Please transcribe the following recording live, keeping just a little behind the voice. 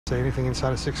Say anything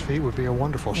inside of 6 feet would be a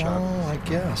wonderful shot. Oh, I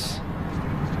guess.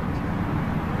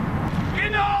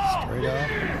 Straight up. Oh,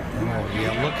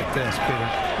 yeah, look at this, Peter.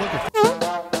 Look at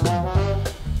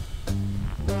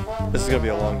this. This is gonna be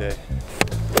a long day.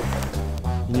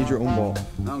 You need your own ball.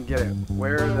 I don't get it.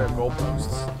 Where are the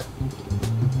goalposts?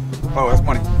 Oh, that's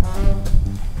money.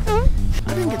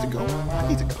 I didn't get to go. I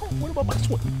need to go. What about my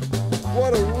swim?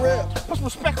 What a rip. Put some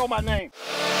respect on my name.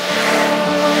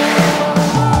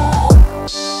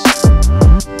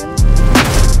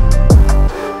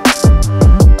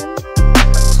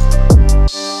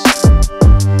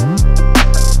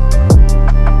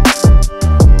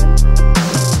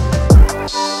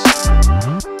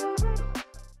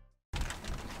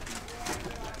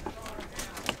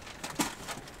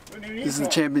 This is the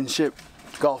championship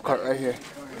golf cart right here.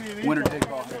 Winner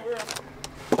take all.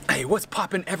 Hey, what's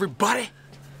poppin', everybody?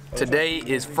 Today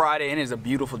is Friday and it's a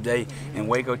beautiful day in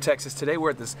Waco, Texas. Today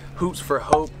we're at this Hoops for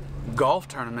Hope golf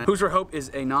tournament. Hoops for Hope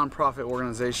is a non-profit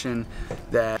organization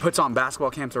that puts on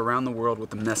basketball camps around the world with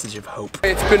the message of hope.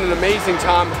 It's been an amazing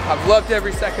time. I've loved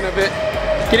every second of it.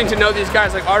 Getting to know these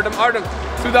guys like Artem. Artem,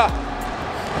 Suda.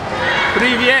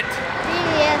 Привет.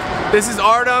 Привет. This is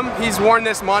Artem. He's worn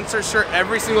this monster shirt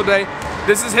every single day.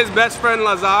 This is his best friend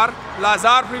Lazar.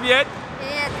 Lazar, привет.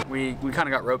 We kind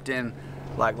of got roped in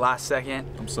like last second.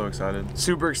 I'm so excited.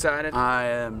 Super excited. I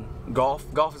am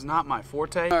golf is not my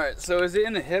forte. All right, so is it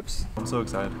in the hips? I'm so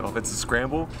excited. It's a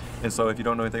scramble, and so if you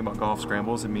don't know anything about golf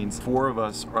scrambles, it means 4 of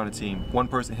us are on a team. One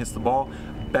person hits the ball.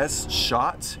 Best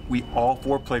shot, we all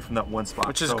 4 play from that one spot.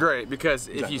 Which is great because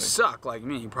if you suck like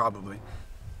me, probably,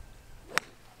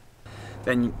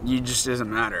 then you just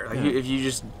doesn't matter. Like if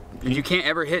you can't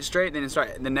ever hit straight, then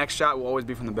the next shot will always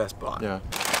be from the best spot. Yeah.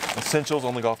 Essentials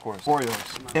on the golf course.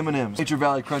 Oreos, M&M's, Nature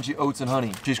Valley Crunchy Oats and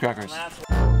Honey, cheese crackers.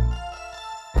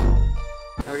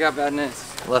 I got bad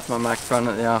news. Left my microphone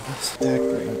at the office.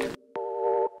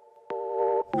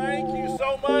 Thank you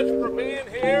so much for being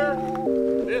here.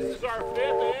 This is our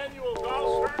 5th annual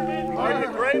golf tournament. Are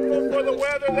you grateful for the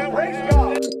weather that we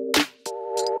have?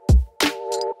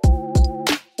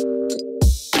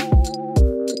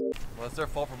 Well, it's their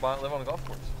fault for living on a golf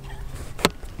course.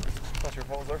 It's not your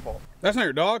fault, it's their fault. That's not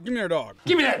your dog. Give me your dog.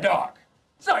 Give me that dog.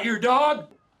 It's not your dog.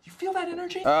 You feel that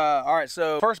energy? All right,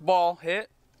 so first ball hit.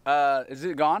 Is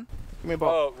it gone? Give me a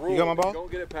ball. You got my ball?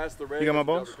 Don't get it past the red. You got my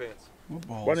balls? What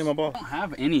balls? Why do you need my ball? I don't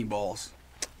have any balls.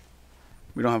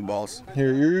 We don't have balls.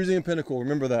 Here, you're using a pinnacle,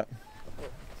 remember that.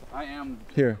 I am.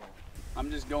 Here.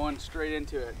 I'm just going straight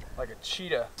into it like a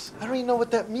cheetah. I don't even know what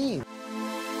that means.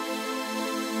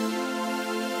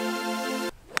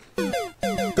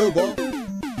 Go ball.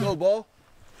 Go ball.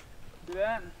 See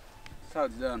that? That's how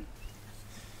it's done.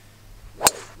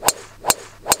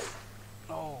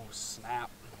 Oh, snap.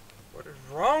 What is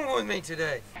wrong with me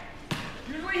today?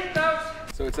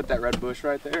 So it's at that red bush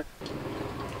right there.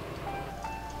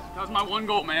 That was my one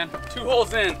goal, man. 2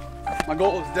 holes in. My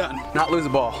goal is done. Not lose a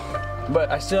ball. But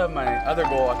I still have my other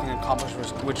goal I can accomplish,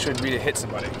 which should be to hit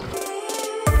somebody.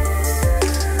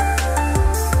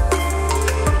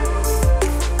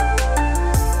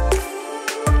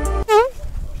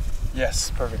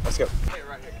 Yes, perfect. Let's go.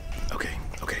 Okay.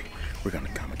 We're gonna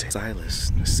commentate.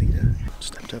 Silas, Nacita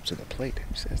stepped up to the plate.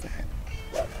 Who says that?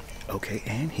 Okay,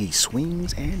 and he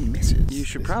swings and misses. You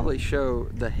should probably show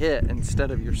the hit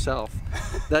instead of yourself.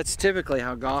 That's typically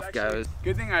how golf goes.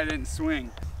 Good thing I didn't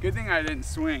swing. Good thing I didn't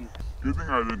swing.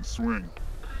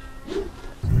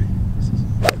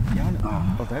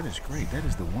 Oh, that is great. That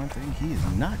is the one thing he is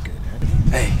not good at.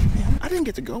 Hey, man, I didn't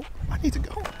get to go. I need to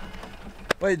go.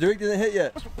 Wait, Drake didn't hit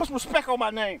yet. Put some respect on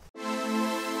my name.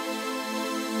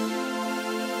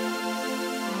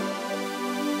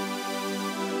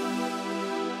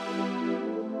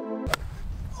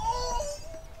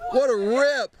 What a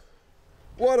rip!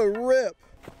 What a rip!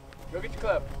 Go get your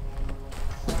club.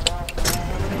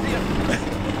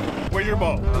 Where's your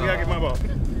ball? We gotta get my ball.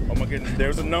 Oh my goodness,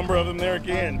 there's a number of them there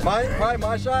again.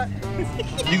 My shot?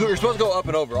 You're supposed to go up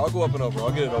and over. I'll go up and over. I'll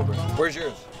get it over. Where's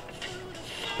yours?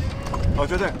 Oh,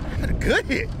 it's right there. That's a good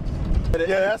hit.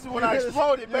 Yeah, that's when I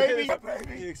exploded, baby.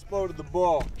 He exploded the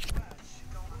ball.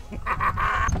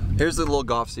 Here's the little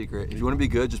golf secret. If you want to be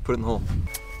good, just put it in the hole.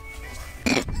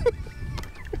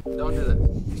 Don't do this.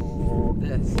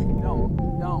 This. Don't.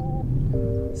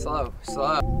 Slow.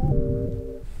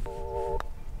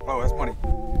 Oh, that's money.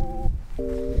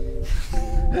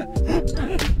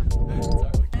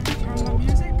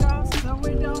 Music goes so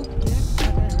we don't get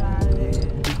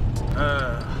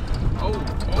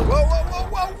Whoa.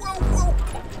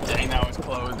 Dang, that was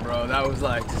close, bro. That was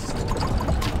like...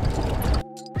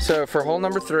 So for hole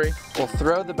number 3, we'll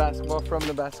throw the basketball from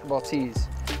the basketball tees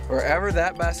Wherever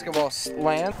that basketball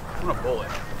lands. I'm gonna bowl it.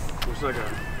 Looks like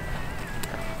a...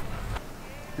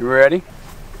 You ready?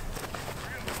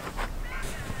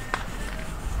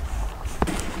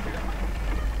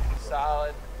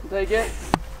 Solid. Take it.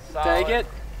 Solid. Take it.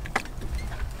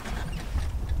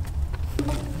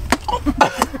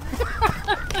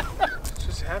 What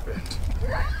just happened?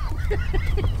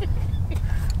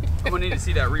 I'm gonna need to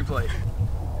see that replay.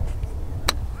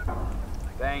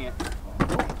 Dang it.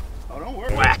 Oh, don't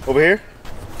worry. Whack. Over here?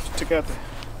 Check out the...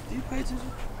 Do you pay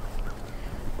attention?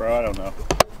 Bro, I don't know.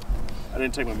 I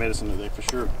didn't take my medicine today for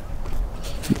sure.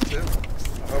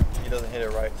 I hope he doesn't hit it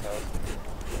right, Tyler.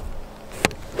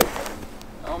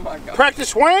 Oh my God. Practice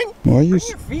swing? Why are you? Bring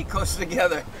your feet close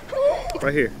together.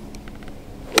 Right here.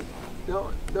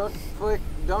 Don't flick,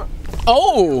 don't.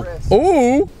 Oh!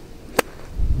 Oh!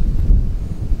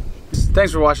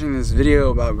 Thanks for watching this video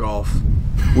about golf.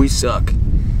 We suck.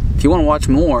 If you want to watch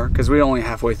more, because we're only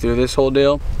halfway through this whole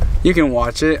deal, you can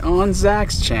watch it on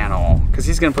Zach's channel, because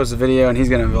he's going to post a video and he's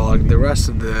going to vlog the rest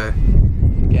of the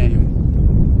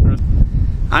game.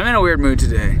 I'm in a weird mood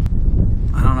today.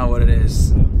 I don't know what it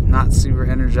is. Not super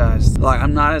energized. Like,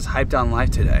 I'm not as hyped on life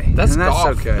today. That's and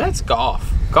golf. okay. That's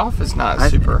golf. Golf is not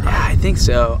super Yeah, high. I think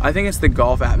so. I think it's the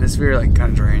golf atmosphere like kind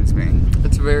of drains me.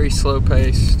 It's very slow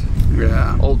paced.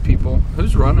 Yeah. Old people.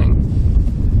 Who's running?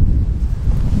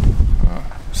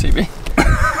 CB.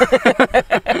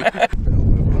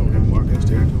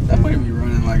 That might be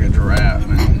running like a giraffe,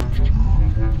 man.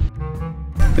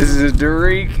 This is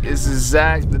Derek, this is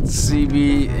Zach, that's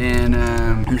CB, and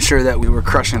I'm sure that we were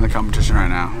crushing the competition right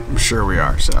now. I'm sure we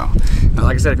are, so. But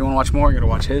like I said, if you want to watch more, you're going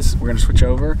to watch his. We're going to switch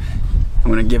over.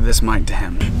 I'm going to give this mic to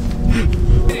him.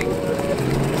 We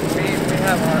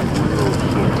have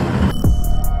our